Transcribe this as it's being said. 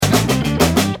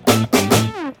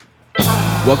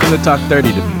Welcome to Talk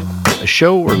 30 to Me. A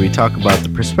show where we talk about the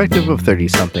perspective of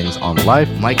 30-somethings on life,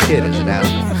 My kid is an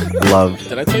athlete. love.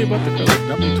 Did I tell you about the girl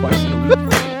jumping twice in a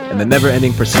week? And the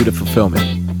never-ending pursuit of fulfillment.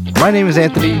 My name is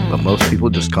Anthony, but most people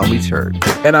just call me Turd.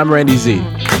 And I'm Randy Z.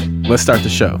 Let's start the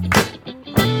show.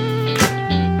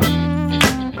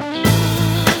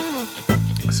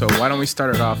 So why don't we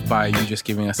start it off by you just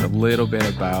giving us a little bit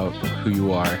about who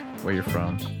you are, where you're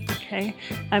from. Okay,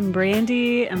 I'm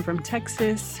Brandy. I'm from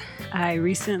Texas. I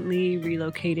recently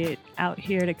relocated out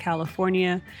here to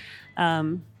California.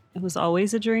 It was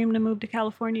always a dream to move to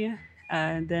California.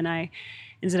 Then I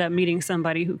ended up meeting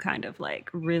somebody who kind of like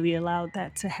really allowed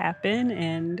that to happen,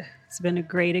 and it's been a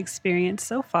great experience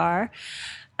so far.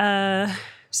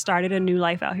 Started a new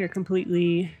life out here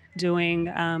completely,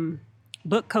 doing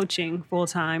book coaching full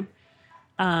time.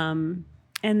 And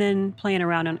then playing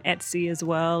around on Etsy as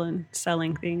well and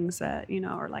selling things that,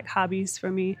 are like hobbies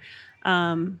for me.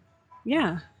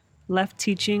 Left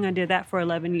teaching. I did that for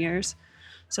 11 years.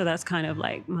 So that's kind of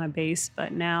like my base.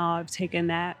 But now I've taken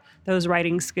those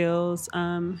writing skills,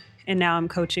 and now I'm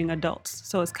coaching adults.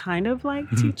 So it's kind of like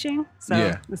teaching.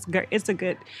 So it's a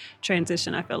good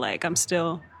transition. I feel like I'm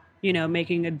still,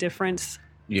 making a difference.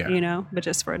 Yeah. But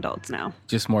just for adults now.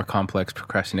 Just more complex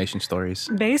procrastination stories.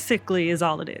 Basically is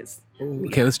all it is.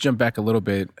 Okay, let's jump back a little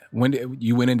bit. When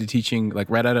you went into teaching, like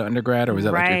right out of undergrad, or was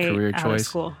that like your career choice? Out of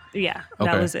school. Yeah,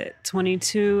 okay. That was it.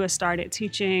 22, I started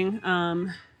teaching. Bought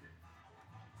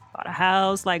a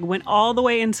house, went all the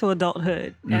way into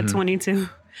adulthood at 22.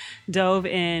 Dove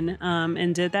in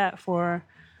and did that for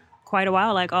quite a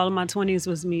while. Like all of my 20s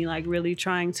was me really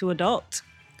trying to adult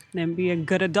and be a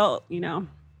good adult, And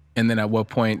then at what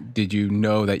point did you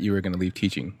know that you were going to leave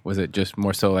teaching? Was it just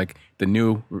more so like the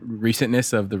new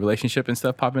recentness of the relationship and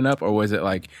stuff popping up? Or was it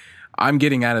like, I'm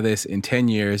getting out of this in 10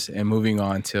 years and moving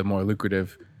on to more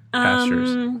lucrative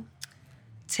pastures?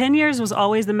 10 years was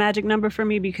always the magic number for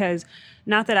me, because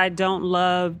not that I don't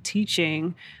love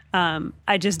teaching,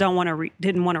 I just didn't want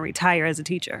to retire as a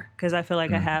teacher, because I feel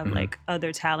like I have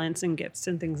other talents and gifts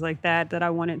and things like that I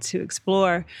wanted to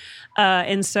explore.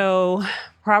 And so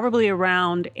probably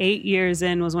around 8 years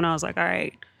in was when I was like, all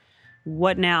right,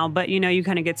 what now? But, you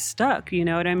kind of get stuck, you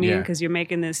know what I mean? Because you're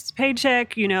making this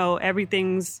paycheck,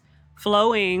 everything's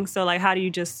flowing. So how do you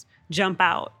just jump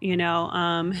out,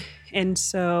 And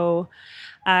so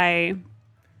I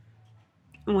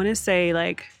want to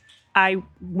say I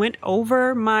went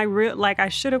over my I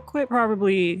should have quit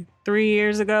probably 3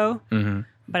 years ago,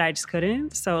 but I just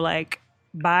couldn't. So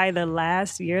by the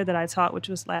last year that I taught, which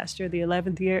was last year, the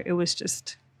 11th year, it was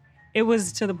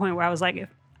to the point where I was like, if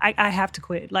I have to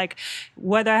quit,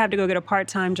 whether I have to go get a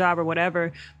part-time job or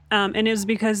whatever. And it was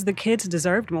because the kids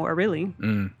deserved more, really.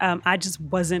 I just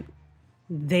wasn't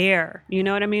there. You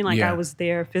know what I mean? I was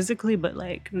there physically, but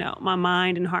no, my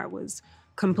mind and heart was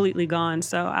completely gone.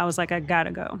 So I was like, I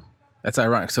gotta go. That's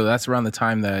ironic. So that's around the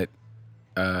time that,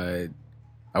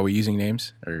 are we using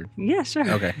names? Or yeah, sure.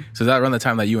 Okay. So is that around the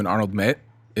time that you and Arnold met?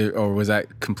 Or was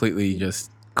that completely just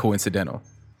coincidental?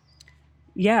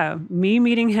 Yeah. Me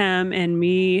meeting him and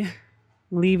me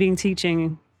leaving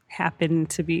teaching happened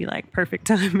to be perfect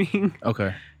timing.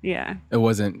 Okay. Yeah. It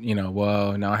wasn't,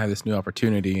 well, now I have this new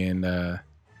opportunity and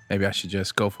maybe I should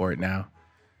just go for it now.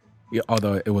 Yeah,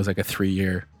 although it was a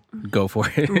 3-year go for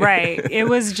it. Right. It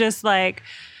was just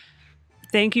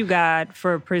thank you, God,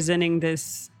 for presenting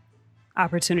this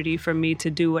opportunity for me to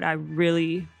do what I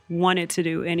really wanted to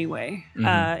do anyway.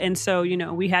 And so,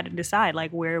 we had to decide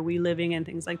where are we living and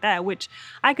things like that, which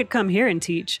I could come here and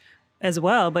teach as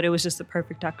well, but it was just the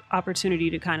perfect opportunity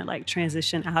to kind of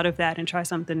transition out of that and try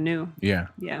something new. Yeah.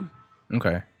 Yeah.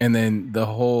 Okay. And then the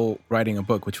whole writing a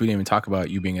book, which we didn't even talk about,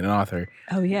 you being an author.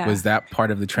 Oh, yeah. Was that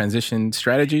part of the transition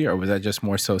strategy, or was that just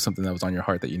more so something that was on your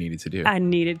heart that you needed to do? I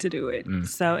needed to do it.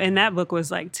 So, and that book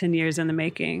was 10 years in the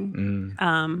making.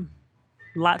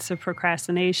 Lots of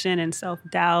procrastination and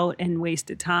self-doubt and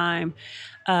wasted time.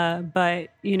 But,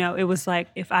 it was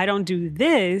if I don't do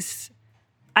this,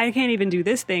 I can't even do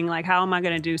this thing. How am I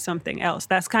going to do something else?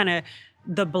 That's kind of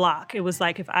the block. It was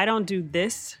if I don't do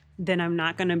this, then I'm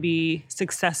not going to be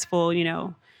successful,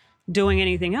 doing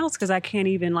anything else, because I can't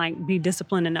even be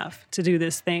disciplined enough to do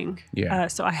this thing. Yeah.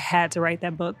 So I had to write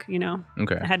that book,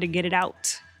 Okay. I had to get it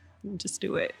out and just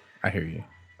do it. I hear you.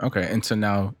 Okay. And so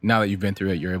now that you've been through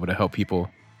it, you're able to help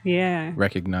people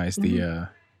recognize the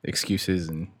excuses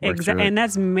and work through it. And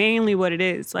that's mainly what it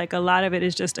is. A lot of it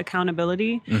is just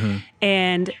accountability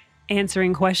and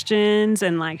answering questions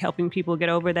and helping people get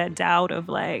over that doubt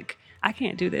of I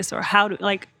can't do this, or how do,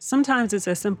 sometimes it's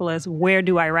as simple as, where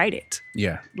do I write it?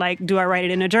 Yeah. Do I write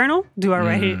it in a journal? Do I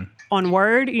write it on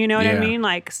Word. You know what I Yeah. mean?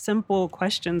 Like simple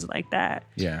questions like that.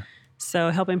 Yeah. So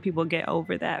helping people get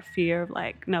over that fear of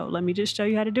like, no, let me just show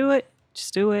you how to do it.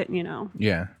 Just do it, you know.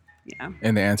 Yeah. Yeah.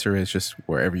 And the answer is just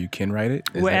wherever you can write it.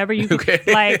 Is Wherever that, you can,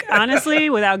 like honestly,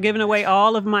 without giving away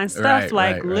all of my stuff, Right,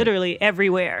 like right, right. literally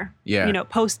everywhere. Yeah. You know,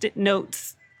 Post-it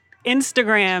notes,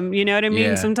 Instagram, you know what I mean?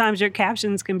 Yeah. Sometimes your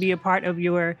captions can be a part of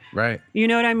your, Right. you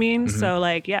know what I mean? Mm-hmm. So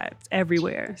like, yeah, it's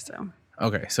everywhere. So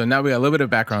Okay, so now we got a little bit of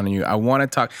background on you. I want to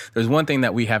talk. There's one thing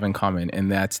that we have in common,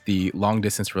 and that's the long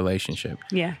distance relationship.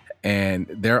 yeah. And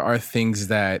there are things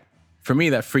that, for me,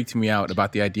 that freaked me out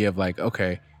about the idea of like,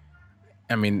 okay,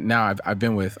 I mean, now I've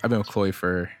been with Chloe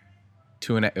for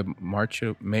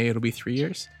May it'll be 3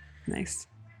 years. Nice.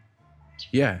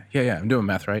 Yeah. I'm doing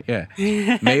math right. Yeah,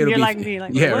 May You're be like me,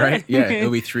 like, yeah, what? right. Yeah, it'll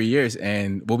be 3 years,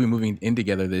 and we'll be moving in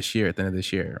together this year at the end of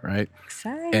this year, right?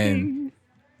 Exciting. And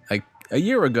like a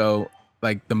year ago,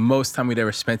 like the most time we'd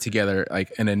ever spent together,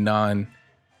 like in a non,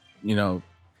 you know,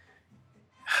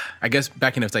 I guess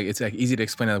back in it's like easy to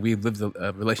explain that we lived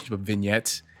a relationship of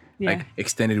vignettes, Yeah. like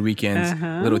extended weekends,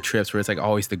 Uh-huh. little trips where it's like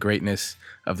always the greatness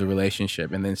of the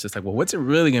relationship, and then it's just like, well, what's it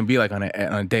really gonna be like on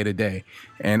a day to day?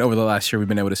 And over the last year, we've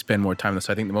been able to spend more time.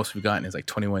 So I think the most we've gotten is like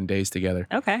 21 days together.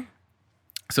 Okay.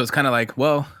 So it's kind of like,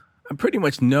 well, I pretty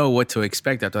much know what to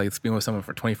expect after like being with someone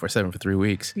for 24/7 for 3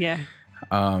 weeks. Yeah.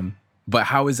 But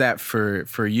how is that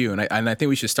for you? And I think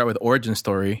we should start with origin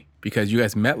story, because you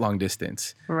guys met long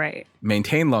distance, Right.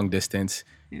 maintained long distance,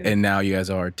 and now you guys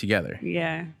are together.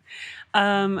 Yeah.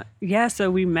 Yeah.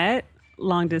 So we met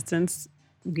long distance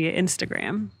via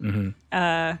Instagram.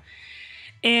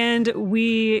 And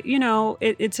we, you know,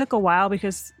 it took a while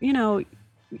because, you know,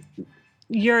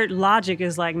 your logic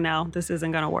is like, no, this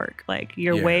isn't going to work. Like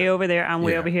you're Yeah. way over there. I'm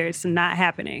way Yeah. over here. It's not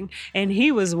happening. And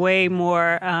he was way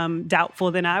more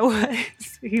doubtful than I was.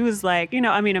 He was like, you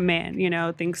know, I mean, a man, you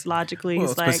know, thinks logically. Well,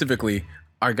 He's like, specifically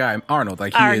our guy Arnold,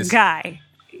 like he our is guy.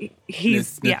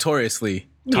 He's yeah. notoriously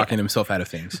talking himself out of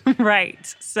things.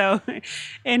 Right. So,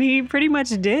 and he pretty much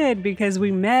did because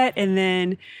we met and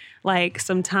then like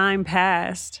some time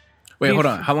passed. Wait, hold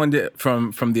on. How long did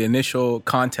from the initial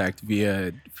contact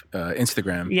via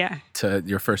Instagram Yeah. to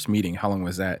your first meeting? How long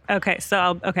was that? Okay.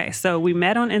 So we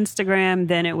met on Instagram.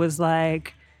 Then it was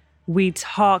like, we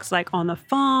talked like on the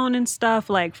phone and stuff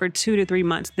like for 2 to 3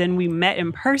 months. Then we met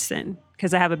in person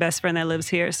because I have a best friend that lives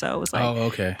here. So it was like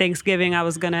okay. Thanksgiving. I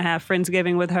was going to have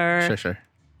Friendsgiving with her. Sure.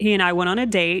 He and I went on a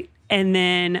date. And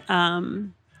then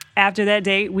after that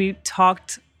date, we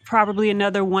talked probably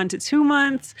another 1 to 2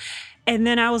 months. And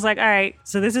then I was like, all right,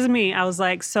 so this is me. I was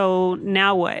like, so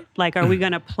now what? Like, are we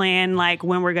going to plan like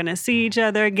when we're going to see each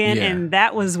other again? Yeah. And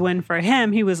that was when for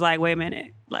him, he was like, wait a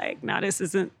minute. Like, no, this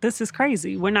is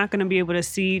crazy. We're not going to be able to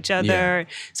see each other.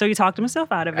 Yeah. So he talked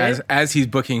himself out of it. As he's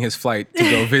booking his flight to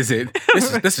go visit,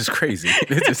 this is crazy.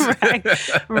 This is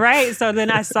Right. So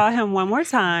then I saw him one more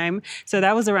time. So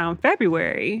that was around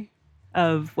February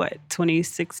of what,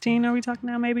 2016 are we talking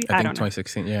now maybe? I think don't know.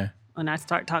 2016, yeah. When I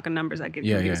start talking numbers, I get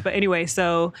Yeah, confused. yeah. But anyway,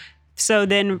 so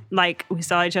then like we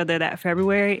saw each other that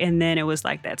February, and then it was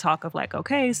like that talk of like,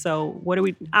 okay, so what do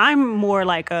we? I'm more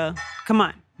like a come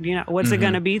on, you know, what's it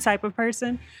gonna be type of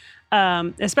person,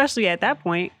 especially at that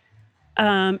point.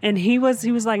 And he was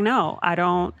like, no, I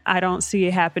don't see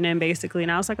it happening basically.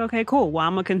 And I was like, okay, cool. Well,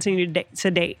 I'm gonna continue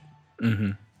to date.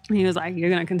 And he was like, you're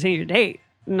gonna continue to date.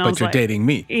 And I But was you're like, dating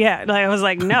me. Yeah, like I was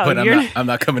like, no, But you're I'm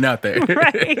not coming out there.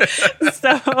 right.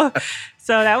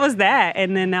 So that was that.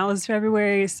 And then that was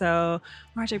February. So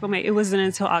March, April, May. It wasn't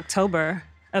until October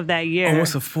of that year.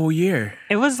 Almost a full year.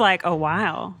 It was like a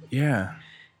while. Yeah.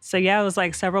 So yeah, it was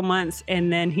like several months.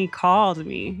 And then he called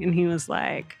me and he was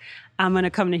like, I'm going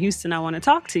to come to Houston. I want to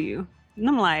talk to you. And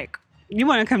I'm like, you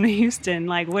want to come to Houston?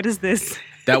 Like, what is this?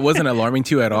 That wasn't alarming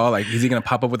to you at all? Like, is he going to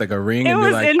pop up with like a ring and be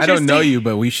was like, I don't know interesting. you,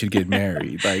 but we should get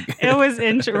married? Like, It was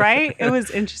right. It was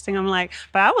interesting. I'm like,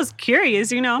 but I was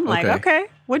curious, you know. I'm like, okay,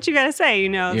 what you got to say, you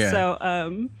know? Yeah.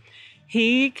 So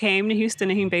he came to Houston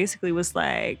and he basically was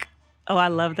like, oh, I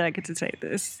love that I get to say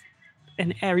this.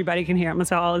 And everybody can hear. I'm going to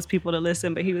tell all his people to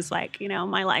listen. But he was like, you know,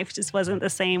 my life just wasn't the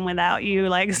same without you.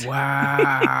 Like,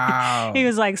 wow. he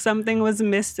was like, something was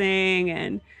missing.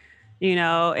 And, you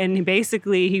know, and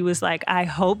basically he was like, I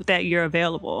hope that you're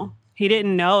available. He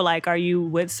didn't know, like, are you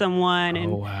with someone?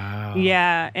 And Oh, wow.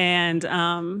 yeah. And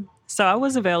so I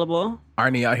was available.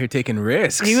 Arnie out here taking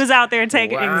risks. He was out there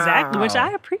taking Wow. exactly, which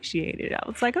I appreciated. I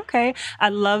was like, okay. I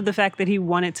love the fact that he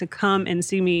wanted to come and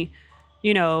see me,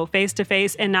 you know, face to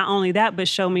face. And not only that, but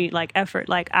show me like effort.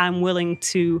 Like, I'm willing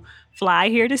to fly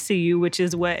here to see you, which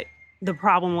is what the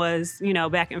problem was, you know,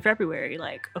 back in February.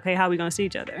 Like, okay, how are we going to see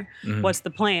each other? What's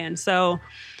the plan? So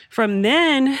from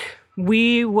then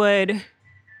we would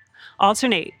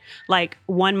alternate. Like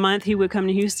 1 month he would come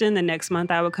to Houston, the next month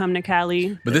I would come to Cali.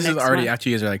 But the this is next already month- after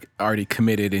you guys are like already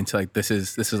committed into like this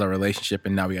is our relationship,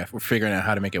 and now we're figuring out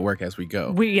how to make it work as we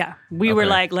go. We were Okay.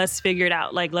 like, let's figure it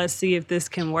out. Like, let's see if this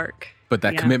can work. But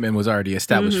that Yeah. commitment was already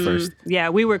established first. Yeah,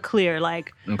 we were clear.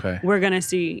 Like, Okay. we're gonna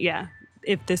see,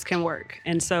 if this can work.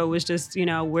 And so it was just,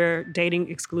 we're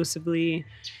dating exclusively,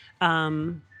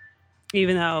 even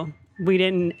though we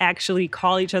didn't actually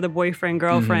call each other boyfriend,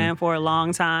 girlfriend for a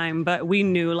long time, but we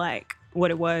knew like what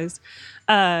it was.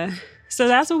 So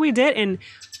that's what we did, and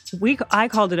I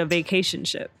called it a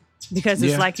vacationship because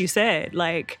it's Yeah. like you said,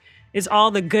 like it's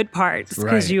all the good parts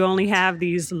because Right. you only have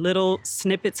these little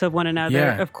snippets of one another.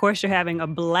 Yeah. Of course, you're having a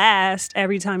blast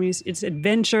every time it's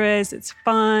adventurous, it's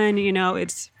fun,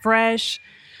 it's fresh,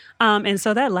 and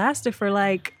so that lasted for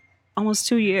like almost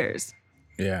 2 years.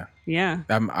 Yeah. Yeah.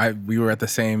 We were at the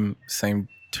same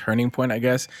turning point, I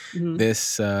guess. Mm-hmm.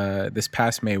 This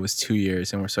past May was 2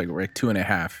 years, and we're like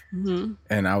 2.5. Mm-hmm.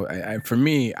 And I for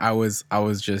me, I was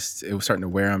just, it was starting to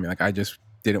wear on me. Like I just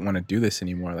didn't want to do this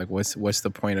anymore. Like what's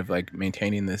the point of like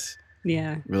maintaining this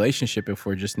Yeah. relationship if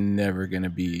we're just never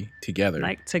gonna be together?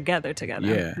 Like together.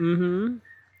 Yeah. Mm-hmm.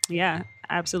 Yeah,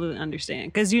 absolutely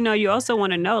understand. Because, you also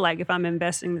want to know, like, if I'm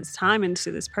investing this time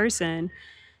into this person,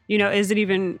 is it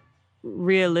even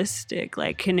realistic?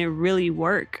 Like, can it really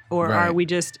work? Or Right. are we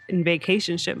just in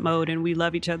vacationship mode and we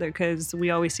love each other because we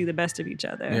always see the best of each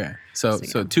other? Yeah. So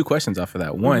So, two questions off of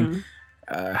that. One,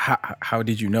 how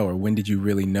did you know, or when did you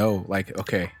really know? Like,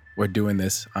 okay, we're doing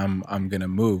this. I'm gonna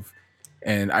move.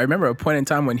 And I remember a point in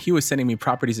time when he was sending me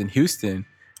properties in Houston,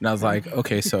 and I was like,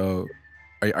 okay, so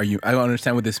are you? I don't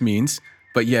understand what this means,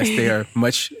 but yes, they are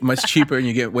much cheaper, and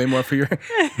you get way more for your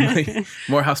money,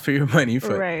 more house for your money.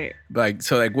 But Right. like,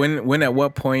 so like when at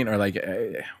what point, or like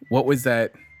what was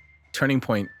that turning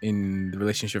point in the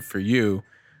relationship for you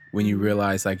when you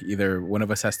realize like either one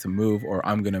of us has to move or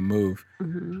I'm gonna move,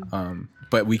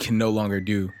 but we can no longer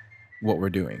do what we're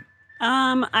doing?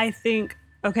 I think,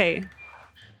 okay,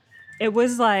 it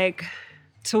was like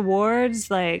towards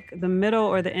like the middle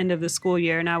or the end of the school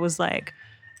year. And I was like,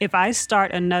 if I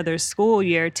start another school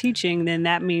year teaching, then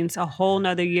that means a whole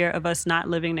nother year of us not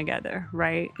living together,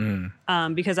 right?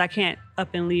 Because I can't up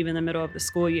and leave in the middle of the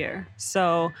school year.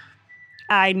 So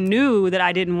I knew that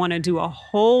I didn't want to do a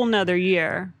whole nother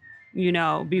year,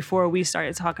 before we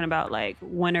started talking about like,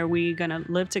 when are we going to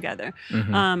live together?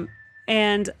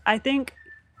 And I think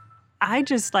I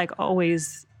just like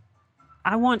always,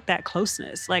 I want that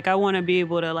closeness. Like I want to be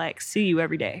able to like see you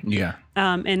every day. Yeah.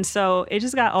 And so it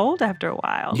just got old after a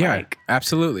while. Yeah, Like,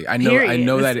 absolutely. I know period.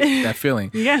 that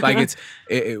feeling. Yeah. Like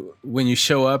when you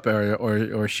show up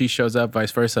or she shows up,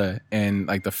 vice versa, and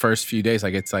like the first few days,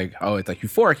 like it's like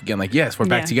euphoric again. Like, yes, we're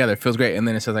back Yeah. together. It feels great. And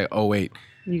then it's just like, oh wait,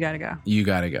 you got to go. you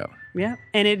gotta go. Yeah.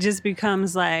 And it just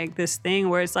becomes like this thing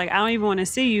where it's like, I don't even want to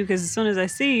see you because as soon as I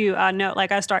see you, I know,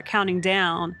 like I start counting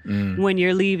down when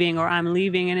you're leaving or I'm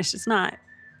leaving, and it's just not,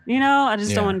 I just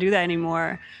Yeah. don't want to do that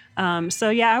anymore. So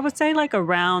yeah, I would say like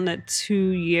around the 2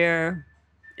 year,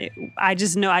 I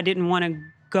just know I didn't want to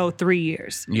go 3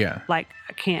 years. Yeah. Like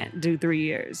I can't do 3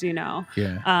 years,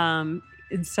 Yeah.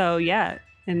 And so yeah,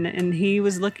 and he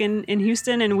was looking in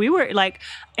Houston, and we were like,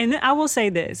 and I will say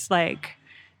this, like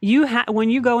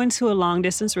when you go into a long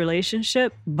distance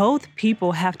relationship, both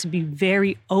people have to be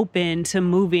very open to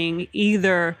moving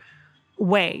either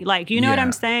way. Like, you know what Yeah.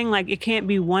 I'm saying? Like it can't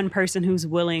be one person who's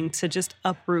willing to just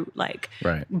uproot. Like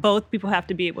Right. both people have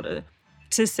to be able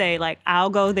to say like, I'll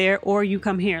go there or you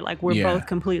come here. Like we're Yeah. both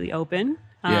completely open.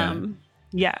 Yeah.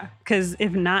 Yeah, because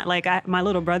if not, like my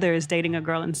little brother is dating a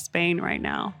girl in Spain right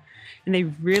now, and they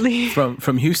really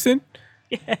From Houston?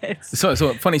 yes. So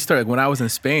funny story. Like when I was in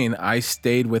Spain, I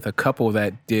stayed with a couple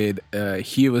that did.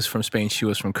 He was from Spain, she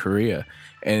was from Korea,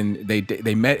 and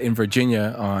they met in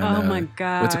Virginia on. Oh my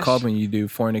What's it gosh. called when you do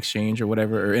foreign exchange or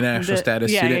whatever, or international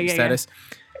status, yeah, student yeah. status?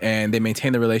 And they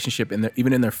maintained the relationship, and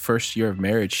even in their first year of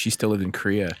marriage, she still lived in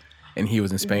Korea, and he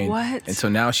was in Spain. What? And so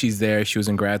now she's there. She was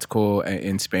in grad school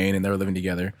in Spain, and they were living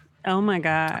together. Oh my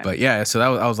God. But yeah, so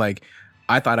I was like,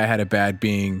 I thought I had it bad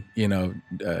being,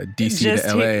 DC Just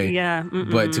to LA. yeah.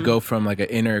 But to go from like an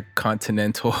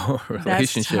intercontinental That's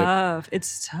relationship. tough.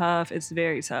 It's tough. It's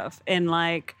very tough. And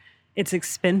like, it's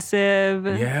expensive.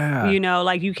 Yeah.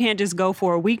 Like you can't just go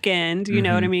for a weekend. You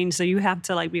know what I mean? So you have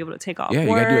to like be able to take off Yeah, you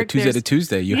work. gotta do it Tuesday to There's-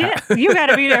 Tuesday. You Yeah, have you got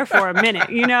to be there for a minute,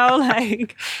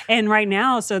 like, and right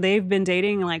now, so they've been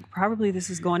dating, like, probably this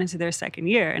is going into their second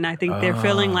year. And I think they're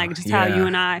feeling like just how yeah. you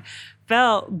and I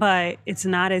felt, but it's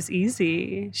not as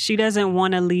easy. She doesn't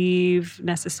want to leave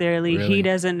necessarily. Really? He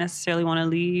doesn't necessarily want to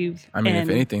leave. I mean, if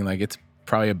And anything, like it's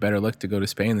probably a better look to go to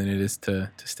Spain than it is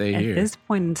to stay here. At this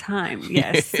point in time,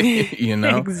 yes. You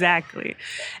know? Exactly.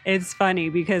 It's funny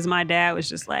because my dad was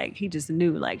just like, he just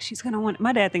knew, like, she's going to want,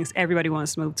 my dad thinks everybody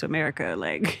wants to move to America.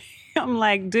 Like, I'm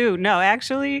like, dude, no,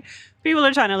 actually, people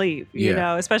are trying to leave, you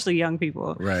know, especially young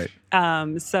people. Right.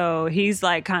 So he's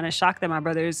like kind of shocked that my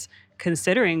brother's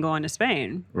considering going to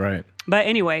Spain. Right. But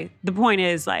anyway, the point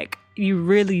is, like, you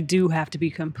really do have to be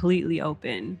completely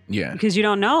open. Yeah. Because you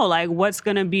don't know, like, what's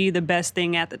going to be the best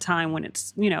thing at the time when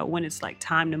it's, you know, when it's like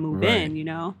time to move in, you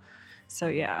know? So,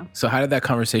 yeah. So how did that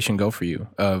conversation go for you?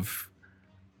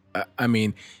 I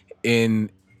mean, in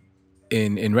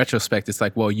retrospect, it's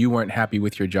like, well, you weren't happy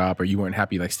with your job or you weren't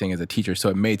happy like staying as a teacher. So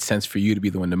it made sense for you to be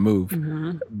the one to move.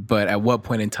 Mm-hmm. But at what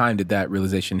point in time did that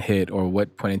realization hit, or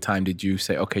what point in time did you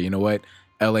say, okay, you know what?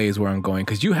 LA is where I'm going.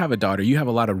 Because you have a daughter, you have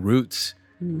a lot of roots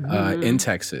in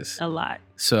Texas. A lot.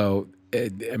 So,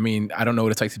 I mean, I don't know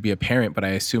what it's like to be a parent, but I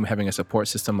assume having a support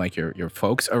system like your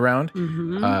folks around,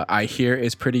 I hear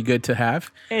is pretty good to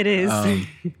have. It is.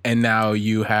 And now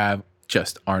you have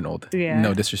just Arnold. Yeah.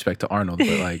 No disrespect to Arnold, but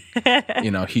like,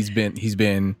 you know, he's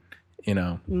been, you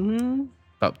know,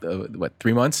 about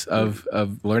 3 months of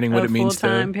learning what it means to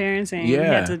full-time parenting. Yeah. You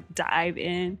had to dive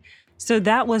in. So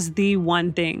that was the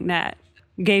one thing that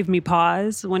gave me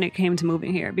pause when it came to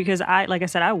moving here, because like I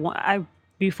said,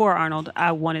 before Arnold,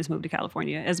 I wanted to move to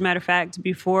California. As a matter of fact,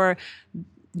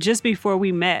 just before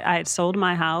we met, I had sold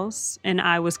my house and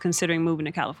I was considering moving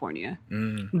to California.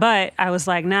 But I was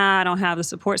like, nah, I don't have the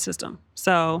support system.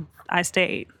 So I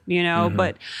stayed, you know,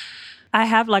 but I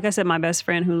have, like I said, my best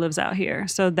friend who lives out here.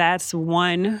 So that's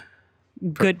one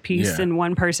good piece and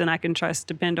one person I can trust,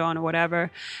 depend on, or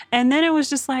whatever. And then it was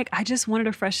just like, I just wanted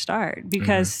a fresh start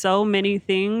because so many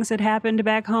things had happened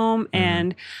back home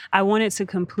and I wanted to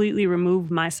completely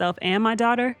remove myself and my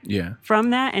daughter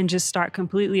from that and just start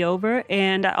completely over.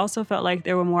 And I also felt like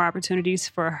there were more opportunities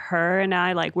for her and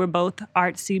I. Like, we're both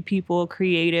artsy people,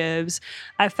 creatives.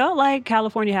 I felt like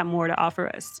California had more to offer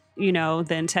us, you know,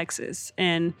 than Texas.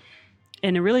 And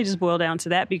it really just boiled down to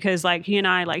that because, like, he and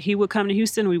I, like, he would come to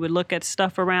Houston. We would look at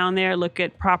stuff around there, look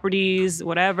at properties,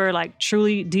 whatever, like,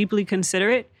 truly deeply consider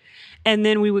it. And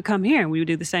then we would come here and we would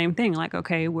do the same thing. Like,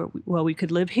 okay, well, we could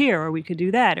live here or we could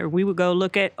do that. Or we would go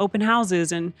look at open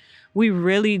houses. And we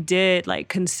really did, like,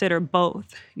 consider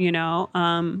both, you know.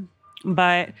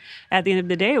 But at the end of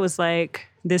the day, it was like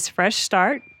this fresh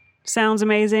start. Sounds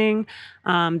amazing.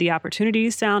 The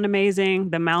opportunities sound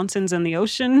amazing. The mountains and the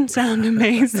ocean sound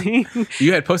amazing.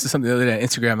 You had posted something the other day on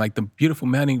Instagram, like the beautiful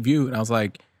mountain view. And I was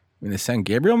like, I mean, the San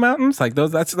Gabriel Mountains, like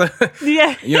those, that's the,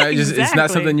 yeah, you know, it's exactly.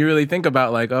 not something you really think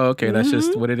about. Like, oh, okay, that's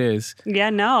just what it is. Yeah,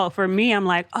 no, for me, I'm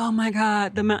like, oh my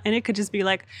God, and it could just be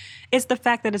like, it's the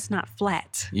fact that it's not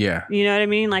flat. Yeah. You know what I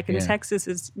mean? Like in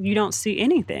Texas, you don't see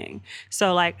anything.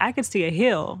 So like I could see a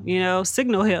hill, you know,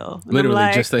 Signal Hill. And literally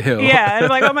like, just a hill. Yeah. And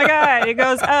I'm like, oh my God, it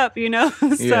goes up, you know?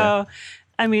 So,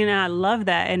 I mean, I love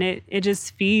that. And it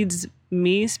just feeds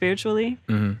me spiritually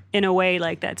in a way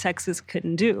like that Texas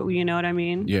couldn't do. You know what I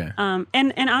mean? Yeah.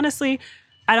 And honestly,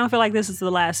 I don't feel like this is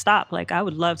the last stop. Like I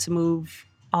would love to move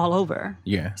all over.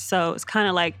 Yeah. So it's kind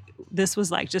of like, this was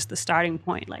like just the starting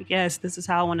point. Like, yes, this is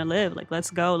how I want to live. Like, let's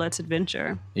go, let's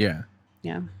adventure. Yeah.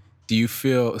 Yeah. Do you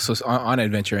feel, so on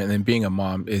adventure and then being a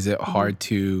mom, is it hard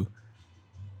to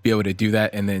be able to do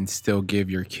that and then still give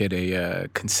your kid a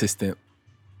consistent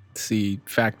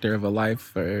factor of a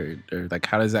life, or like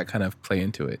how does that kind of play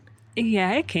into it?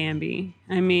 Yeah, it can be.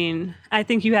 I mean, I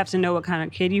think you have to know what kind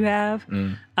of kid you have.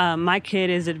 My kid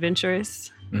is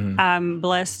adventurous. I'm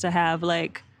blessed to have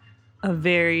like a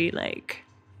very like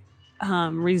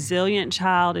resilient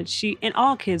child, and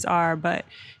all kids are, but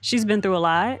she's been through a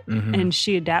lot and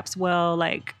she adapts well,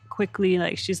 like quickly.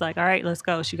 Like she's like, all right, let's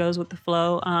go. She goes with the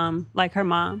flow, like her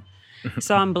mom.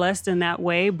 So I'm blessed in that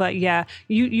way. But yeah,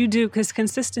 you do, because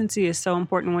consistency is so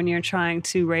important when you're trying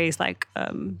to raise like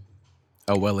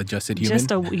a well-adjusted human.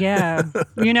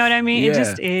 You know what I mean? Yeah. It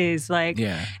just is like,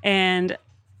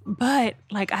 but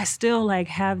like I still like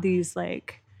have these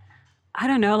like, I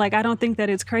don't know, like I don't think that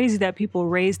it's crazy that people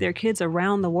raise their kids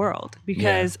around the world,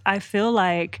 because I feel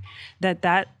like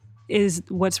that is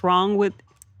what's wrong with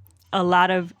a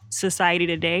lot of society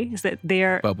today, is that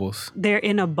they're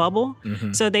in a bubble.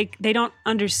 So they don't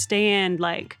understand,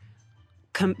 like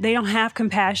they don't have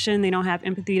compassion, they don't have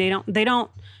empathy, they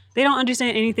don't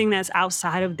understand anything that's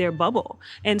outside of their bubble.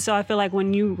 And so I feel like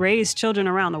when you raise children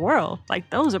around the world, like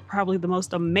those are probably the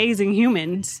most amazing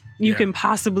humans you can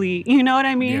possibly, you know what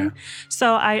I mean?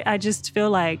 So I just feel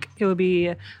like it would be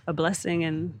a blessing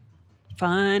and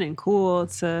fun and cool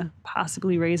to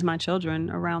possibly raise my children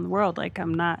around the world. Like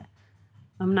I'm not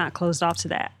closed off to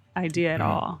that idea at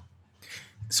all.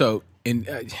 So,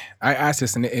 I asked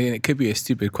this, and it could be a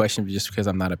stupid question just because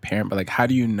I'm not a parent, but like, how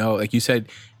do you know? Like you said,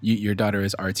 your daughter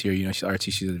is artsy, or she's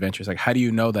artsy, she's adventurous. Like, how do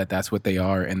you know that that's what they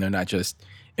are, and they're not just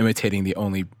imitating the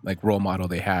only like role model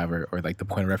they have, or like the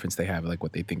point of reference they have, like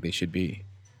what they think they should be?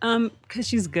 Because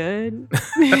she's good.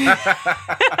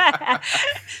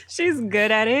 She's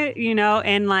good at it,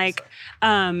 and like,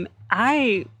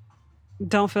 I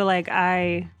don't feel like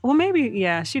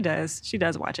she does. She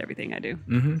does watch everything I do.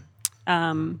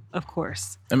 Of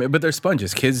course. I mean, but they're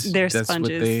sponges. Kids, They're that's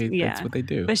sponges. That's what they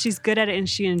do. But she's good at it and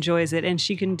she enjoys it, and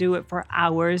she can do it for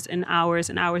hours and hours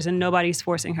and hours, and nobody's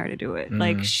forcing her to do it.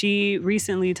 Like, she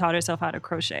recently taught herself how to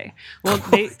crochet. Well,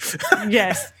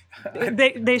 yes.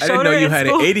 They showed her I didn't know you at had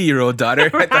school. an 80-year-old daughter.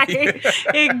 Right.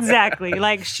 Exactly.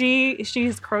 Like,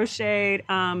 she's crocheted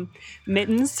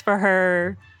mittens for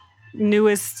her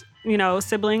newest,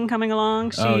 sibling coming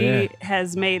along. She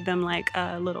has made them like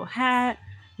a little hat.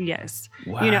 Yes.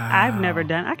 Wow. I've never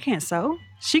done. I can't sew.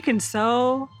 She can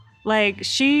sew. Like,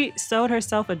 she sewed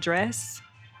herself a dress,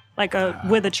 like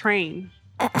with a train.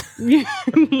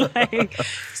 Like,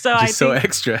 so Just I so think,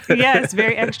 extra. yes,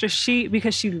 very extra.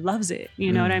 Because she loves it.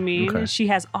 You know what I mean? Okay. She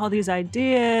has all these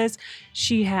ideas.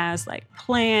 She has like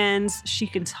plans. She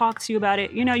can talk to you about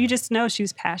it. You just know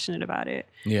she's passionate about it.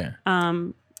 Yeah.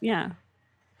 Yeah.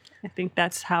 I think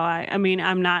that's how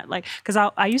I'm not like, because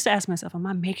I used to ask myself, am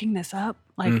I making this up?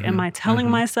 Like, am I telling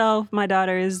myself my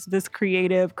daughter is this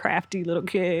creative, crafty little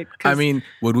kid? I mean,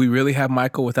 would we really have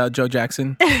Michael without Joe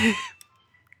Jackson?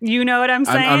 You know what I'm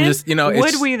saying? I'm just,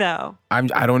 would we though? I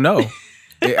don't know.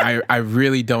 I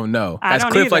really don't know. As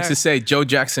Cliff likes to say, Joe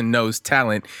Jackson knows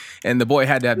talent, and the boy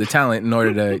had to have the talent in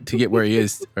order to get where he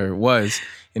is or was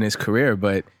in his career.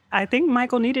 But I think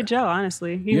Michael needed Joe,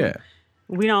 honestly. Yeah.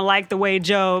 We don't like the way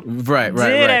Joe right.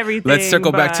 did everything. Let's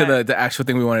circle back to the actual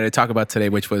thing we wanted to talk about today,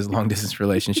 which was long distance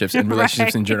relationships and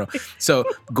relationships in general. So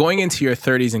going into your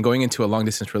 30s and going into a long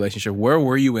distance relationship, where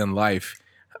were you in life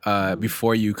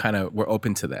before you kind of were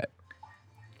open to that?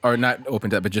 Or not open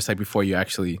to that, but just like before you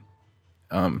actually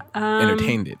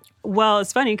entertained it? Well,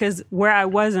 it's funny because where I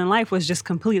was in life was just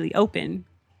completely open.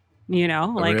 Really?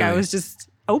 I was just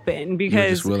open because You were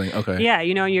just willing. Okay. yeah,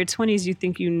 in your 20s you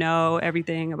think you know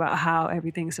everything about how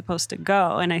everything's supposed to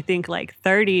go, and I think like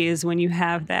 30 is when you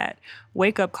have that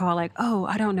wake up call, like, oh,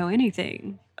 I don't know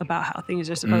anything about how things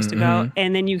are supposed to go,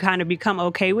 and then you kind of become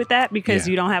okay with that because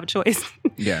you don't have a choice.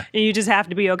 Yeah. And you just have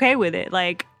to be okay with it.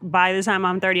 Like, by the time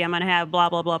I'm 30 I'm gonna have blah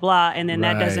blah blah blah, and then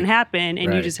that doesn't happen,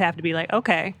 and you just have to be like,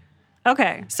 okay,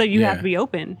 so you have to be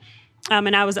open.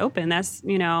 And I was open. That's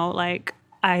like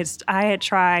I had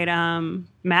tried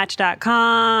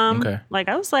Match.com. Okay. Like,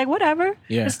 I was like, whatever.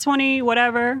 Yeah. It's 20,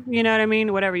 whatever. You know what I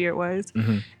mean? Whatever year it was.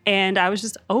 And I was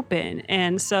just open.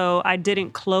 And so I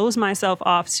didn't close myself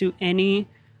off to any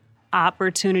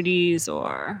opportunities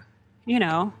or,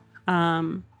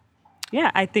 I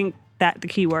think that the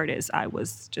key word is I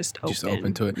was just open. Just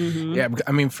open to it. Yeah.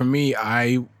 I mean, for me,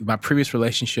 my previous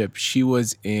relationship, she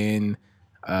was in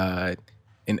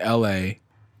LA.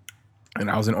 And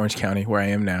I was in Orange County, where I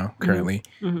am now currently.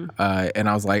 And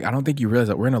I was like, I don't think you realize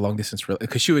that we're in a long distance relationship.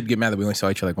 Because she would get mad that we only saw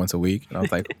each other like once a week. And I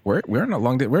was like, we're in a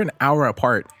we're an hour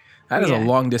apart. That is a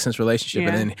long distance relationship.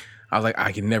 And then I was like,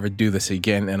 I can never do this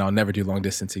again, and I'll never do long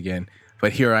distance again.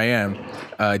 But here I am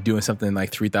doing something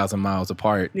like 3,000 miles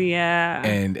apart. Yeah.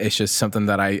 And it's just something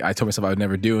that I told myself I would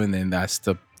never do. And then that's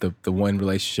the one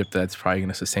relationship that's probably going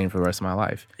to sustain for the rest of my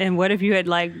life. And what if you had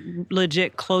like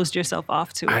legit closed yourself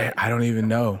off to it? I don't even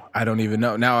know.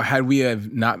 Now, had we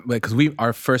have not, because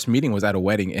our first meeting was at a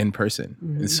wedding in person.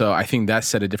 And so I think that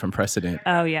set a different precedent.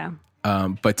 Oh, yeah.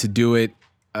 But to do it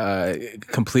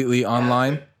completely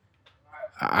online,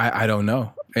 I don't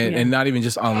know. And not even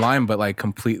just online, but like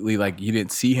completely, like you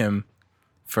didn't see him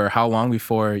for how long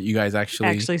before you guys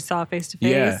actually saw face to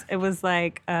face? Yeah. It was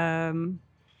like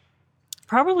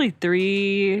probably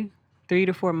 3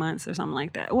 to 4 months or something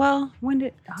like that. Well, when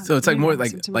did? So it's like more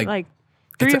like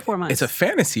 3 or 4 months. It's a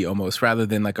fantasy almost rather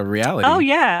than like a reality. Oh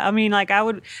yeah, I mean, like I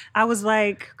was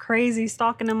like crazy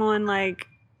stalking him on like.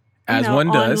 As one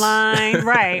does. Online,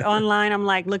 right? Online, I'm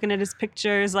like looking at his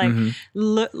pictures, like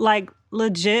like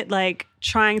legit, like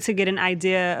trying to get an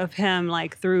idea of him,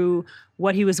 like through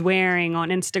what he was wearing on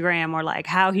Instagram or like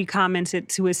how he commented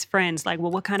to his friends. Like,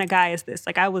 well, what kind of guy is this?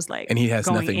 Like, I was like, and he has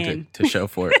going nothing to show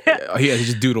for it. He has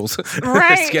just doodles,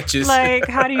 right? Sketches. Like,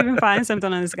 how do you even find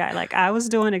something on this guy? Like, I was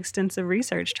doing extensive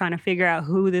research trying to figure out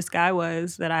who this guy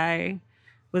was. I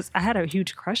had a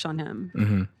huge crush on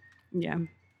him. Yeah.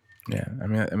 Yeah, I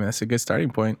mean that's a good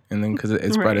starting point, and then because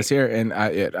it's brought us here, and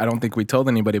I don't think we told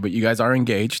anybody, but you guys are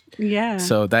engaged. Yeah.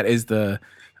 So that is the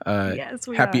Yes,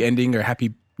 we happy are. ending or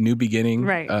happy new beginning,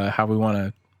 Right. How we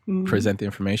want to present the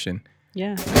information.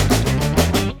 Yeah.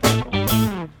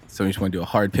 So we just want to do a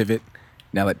hard pivot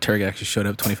now that Turg actually showed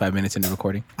up 25 minutes into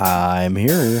recording. I'm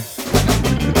here.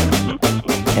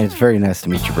 And it's very nice to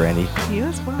meet you, Brandy. You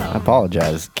as I well.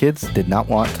 apologize. Kids did not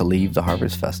want to leave the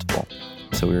Harvest Festival.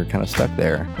 So we were kind of stuck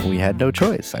there. We had no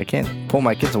choice. I can't pull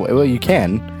my kids away. Well, you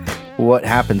can. What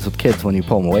happens with kids when you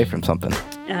pull them away from something?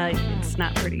 It's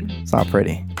not pretty. It's not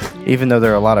pretty. Even though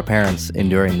there are a lot of parents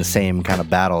enduring the same kind of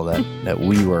battle that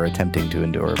we were attempting to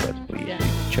endure, but we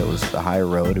chose the higher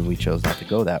road and we chose not to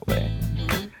go that way.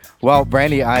 Well,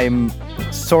 Brandy, I'm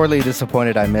sorely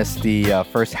disappointed I missed the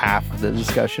first half of the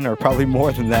discussion, or probably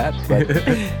more than that, but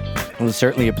it was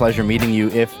certainly a pleasure meeting you.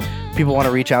 If people want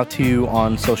to reach out to you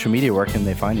on social media, where can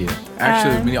they find you?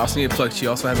 Actually, we also need to plug. She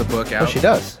also has a book out. Oh, she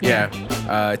does?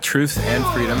 Yeah. Truth and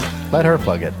Freedom. Let her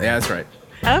plug it. Yeah, that's right.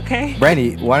 Okay.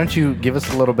 Brandy, why don't you give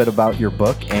us a little bit about your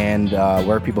book and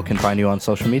where people can find you on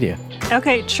social media?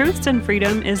 Okay, Truths and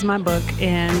Freedom is my book,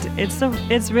 and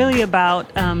it's really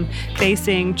about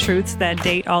facing truths that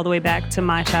date all the way back to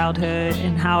my childhood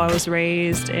and how I was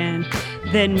raised, and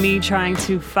then me trying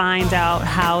to find out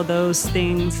how those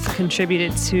things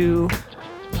contributed to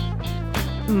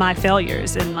my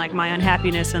failures and like my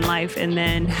unhappiness in life, and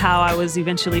then how I was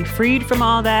eventually freed from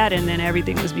all that, and then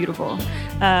everything was beautiful.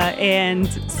 And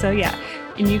so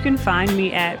and you can find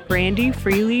me at Brandy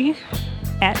Freely,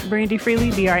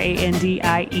 BrandyFreely,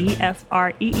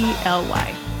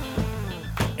 BrandyFreely.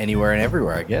 Anywhere and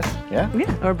everywhere, I guess. Yeah?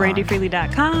 Yeah, or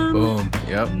brandyfreely.com. Boom.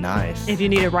 Yep. Nice. If you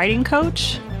need a writing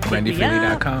coach,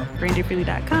 brandyfreely.com.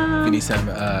 brandyfreely.com. If you need some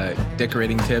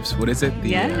decorating tips, what is it?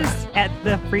 Yes, at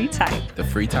the Free Type. The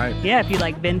Free Type? Yeah, if you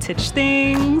like vintage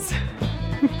things,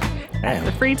 at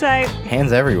the Free Type.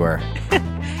 Hands everywhere.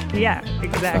 Yeah,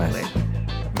 exactly. Nice.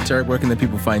 Turg, where can the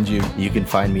people find you? You can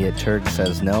find me at Turg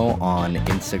Says No on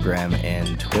Instagram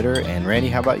and Twitter. And Randy,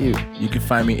 how about you? You can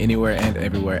find me anywhere and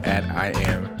everywhere at I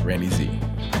am Randy Z.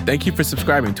 Thank you for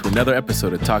subscribing to another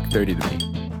episode of Talk 30 to Me.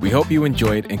 We hope you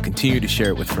enjoyed and continue to share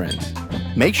it with friends.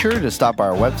 Make sure to stop by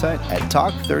our website at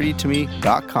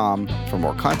talk30tome.com for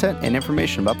more content and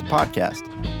information about the podcast.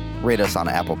 Rate us on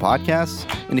Apple Podcasts,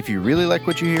 and if you really like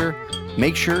what you hear,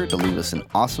 make sure to leave us an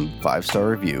awesome 5-star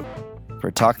review.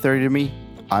 For Talk 30 to Me,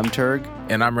 I'm Turg.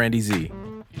 And I'm Randy Z.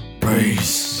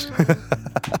 Peace.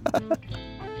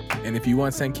 And if you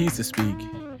want Sankeys to speak,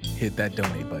 hit that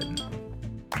donate button.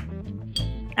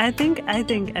 I think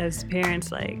as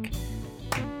parents, like,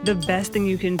 the best thing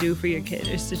you can do for your kid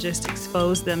is to just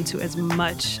expose them to as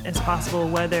much as possible,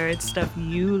 whether it's stuff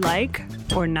you like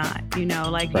or not. You know,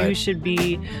 like Right. You should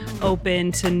be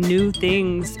open to new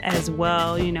things as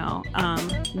well, you know,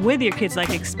 with your kids, like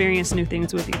experience new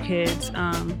things with your kids.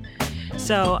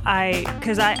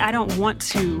 Because I don't want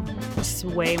to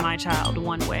sway my child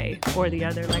one way or the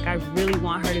other. Like, I really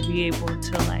want her to be able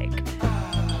to, like,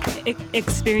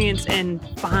 experience and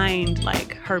find,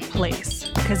 like, her place.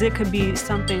 Because it could be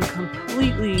something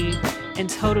completely and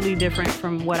totally different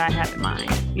from what I have in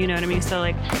mind. You know what I mean? So,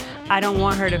 like, I don't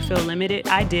want her to feel limited.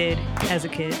 I did as a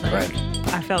kid. Like, Right.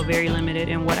 I felt very limited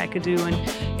in what I could do. And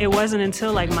it wasn't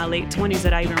until, like, my late 20s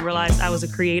that I even realized I was a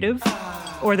creative,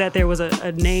 or that there was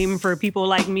a name for people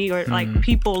like me, or like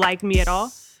people like me at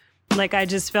all. Like, I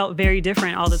just felt very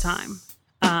different all the time.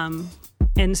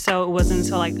 And so it wasn't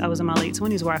until, like, I was in my late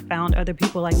 20s where I found other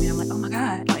people like me. I'm like, oh my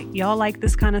God, like, y'all like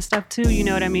this kind of stuff too. You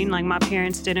know what I mean? Like, my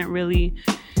parents didn't really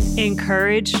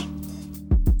encourage,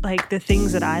 like, the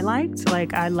things that I liked.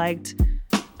 Like, I liked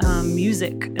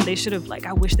music. They should have, like,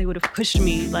 I wish they would have pushed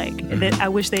me. Like, I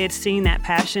wish they had seen that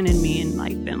passion in me and,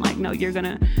 like, been like, no, you're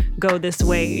gonna go this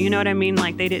way. You know what I mean?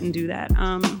 Like, they didn't do that.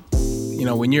 You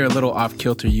know, when you're a little off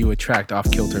kilter, you attract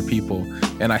off kilter people.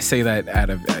 And I say that out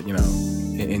of, you know,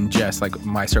 in jest. Like,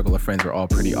 my circle of friends are all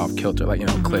pretty off kilter. Like, you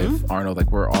know, Cliff, Arnold,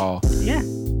 like, we're all,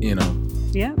 you know,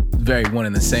 very one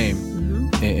and the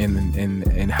same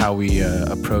in how we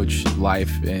approach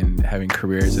life and having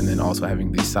careers, and then also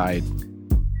having these side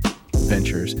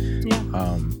ventures.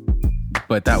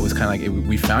 But that was kind of like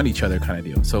we found each other kind of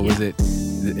deal. So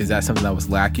is that something that was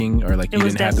lacking, or like you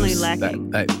didn't have those lacking.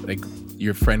 that like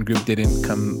your friend group didn't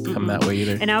come that way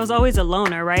either? And I was always a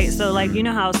loner, right? So, like, you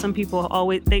know how some people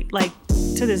always, they, like,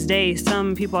 to this day,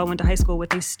 some people I went to high school with,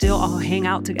 they still all hang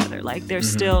out together. Like, they're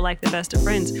still, like, the best of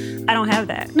friends. I don't have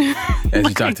that. As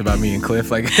you talked about me and Cliff,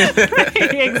 like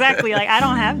right, exactly. Like, I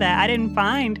don't have that. I didn't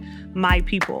find my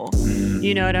people.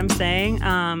 You know what I'm saying?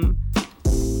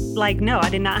 Like, no, I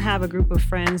did not have a group of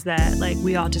friends that, like,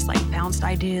 we all just, like, bounced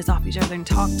ideas off each other and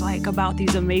talked, like, about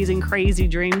these amazing, crazy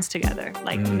dreams together.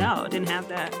 Like, no, didn't have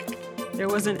that. There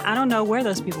wasn't, I don't know where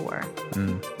those people were.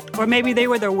 Or maybe they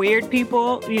were the weird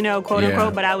people, you know, quote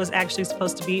unquote, but I was actually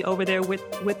supposed to be over there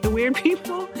with the weird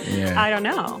people. Yeah. I don't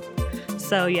know.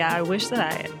 So yeah, I wish that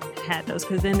I had those,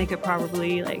 because then they could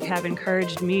probably like have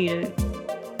encouraged me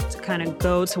to kind of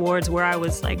go towards where I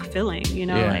was like feeling, you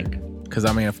know, like. Because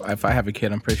I mean, if I have a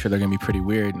kid, I'm pretty sure they're gonna be pretty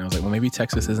weird. And I was like, well, maybe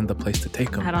Texas isn't the place to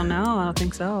take them. I don't know. I don't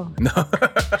think so. No.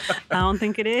 I don't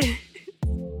think it is.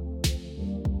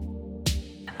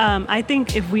 I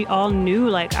think if we all knew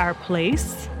like our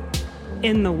place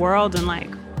in the world and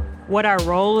like what our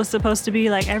role was supposed to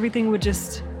be, like everything would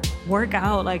just work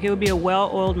out. Like it would be a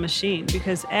well-oiled machine,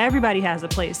 because everybody has a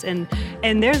place. And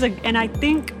I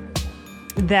think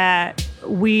that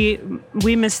we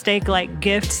mistake like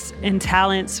gifts and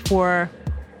talents for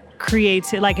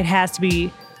creative, like it has to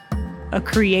be a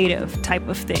creative type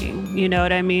of thing. You know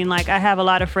what I mean? Like I have a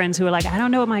lot of friends who are like, I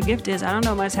don't know what my gift is. I don't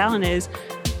know what my talent is.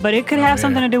 But it could have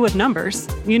something to do with numbers.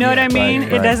 You know what I mean?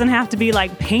 Right. It doesn't have to be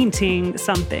like painting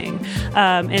something.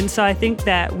 And so I think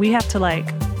that we have to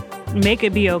like make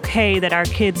it be okay that our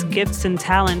kids' gifts and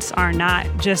talents are not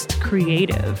just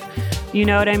creative. You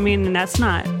know what I mean? And that's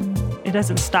not, it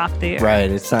doesn't stop there.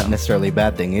 Right. It's not necessarily a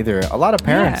bad thing either. A lot of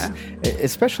parents,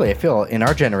 especially I feel in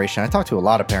our generation, I talk to a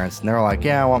lot of parents and they're like,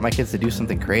 yeah, I want my kids to do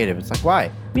something creative. It's like,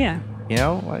 why? Yeah. You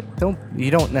know, like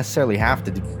you don't necessarily have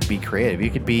to be creative. You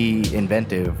could be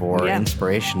inventive or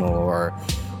inspirational or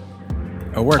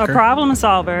a worker, a problem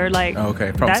solver. Like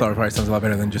problem solver probably sounds a lot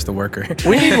better than just a worker.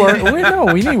 We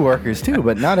need we need workers too,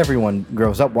 but not everyone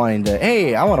grows up wanting to.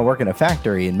 Hey, I want to work in a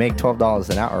factory and make $12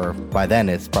 an hour. By then,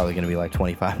 it's probably going to be like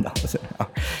 $25 an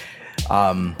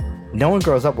hour. No one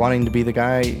grows up wanting to be the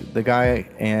guy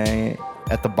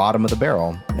at the bottom of the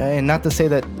barrel. And not to say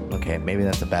that. Okay, maybe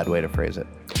that's a bad way to phrase it.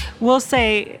 We'll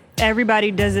say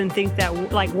everybody doesn't think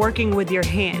that like working with your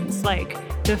hands, like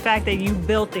the fact that you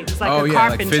build things, like a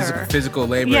carpenter. Like physical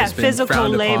labor has been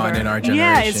frowned upon in our generation.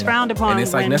 Yeah, it's frowned upon. And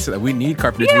it's like necessary. We need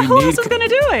carpenters. Yeah, who else is going to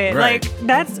do it? Right. Like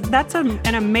that's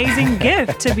an amazing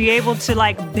gift to be able to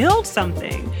like build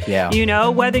something. Yeah. You know,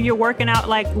 whether you're working out,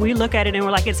 like we look at it and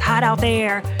we're like, it's hot out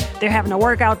there. They're having to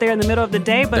work out there in the middle of the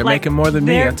day, but they're like, making more than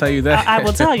me. I'll tell you that. I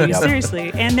will tell you,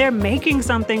 seriously. And they're making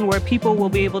something where people will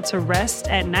be able to rest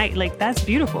at night. Like that's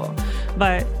beautiful,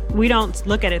 but we don't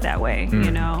look at it that way,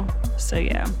 you know? So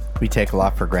yeah. We take a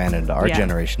lot for granted. Our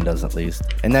generation does, at least.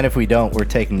 And then if we don't, we're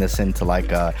taking this into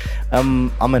like,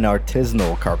 I'm an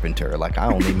artisanal carpenter. Like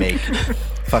I only make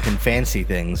fucking fancy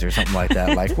things or something like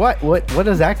that. Like what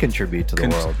does that contribute to the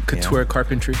world? Couture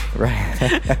carpentry.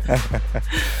 Right.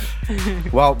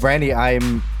 Well, Brandy,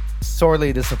 I'm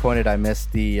sorely disappointed I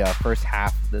missed the first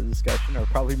half of the discussion, or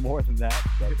probably more than that.